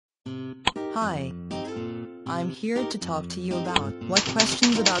Hi. I'm here to talk to you about what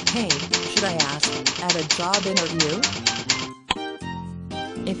questions about pay should I ask at a job interview?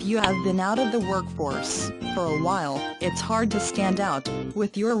 If you have been out of the workforce for a while, it's hard to stand out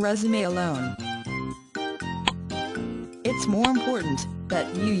with your resume alone. It's more important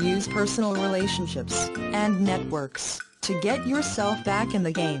that you use personal relationships and networks to get yourself back in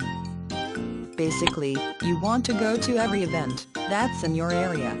the game. Basically, you want to go to every event that's in your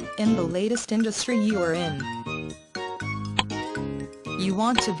area, in the latest industry you are in. You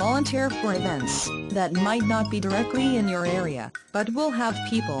want to volunteer for events that might not be directly in your area, but will have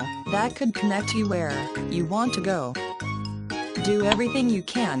people that could connect you where you want to go. Do everything you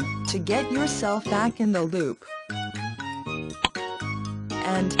can to get yourself back in the loop.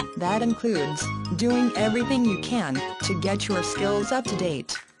 And that includes doing everything you can to get your skills up to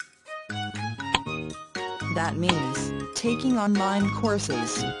date. That means taking online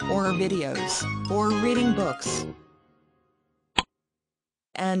courses, or videos, or reading books.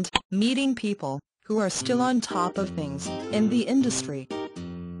 And meeting people who are still on top of things in the industry.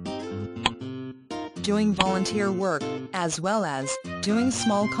 Doing volunteer work, as well as doing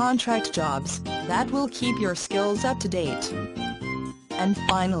small contract jobs that will keep your skills up to date. And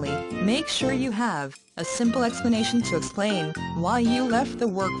finally, make sure you have a simple explanation to explain why you left the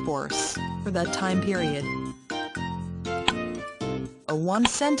workforce for that time period. A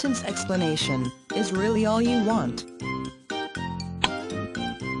one-sentence explanation is really all you want,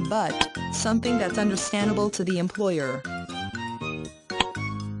 but something that's understandable to the employer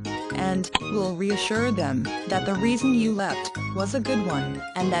and will reassure them that the reason you left was a good one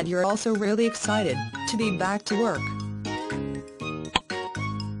and that you're also really excited to be back to work.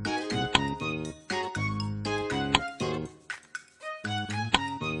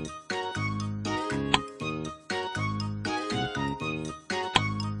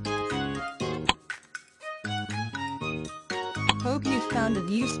 Hope you found it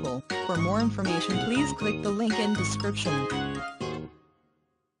useful. For more information, please click the link in description.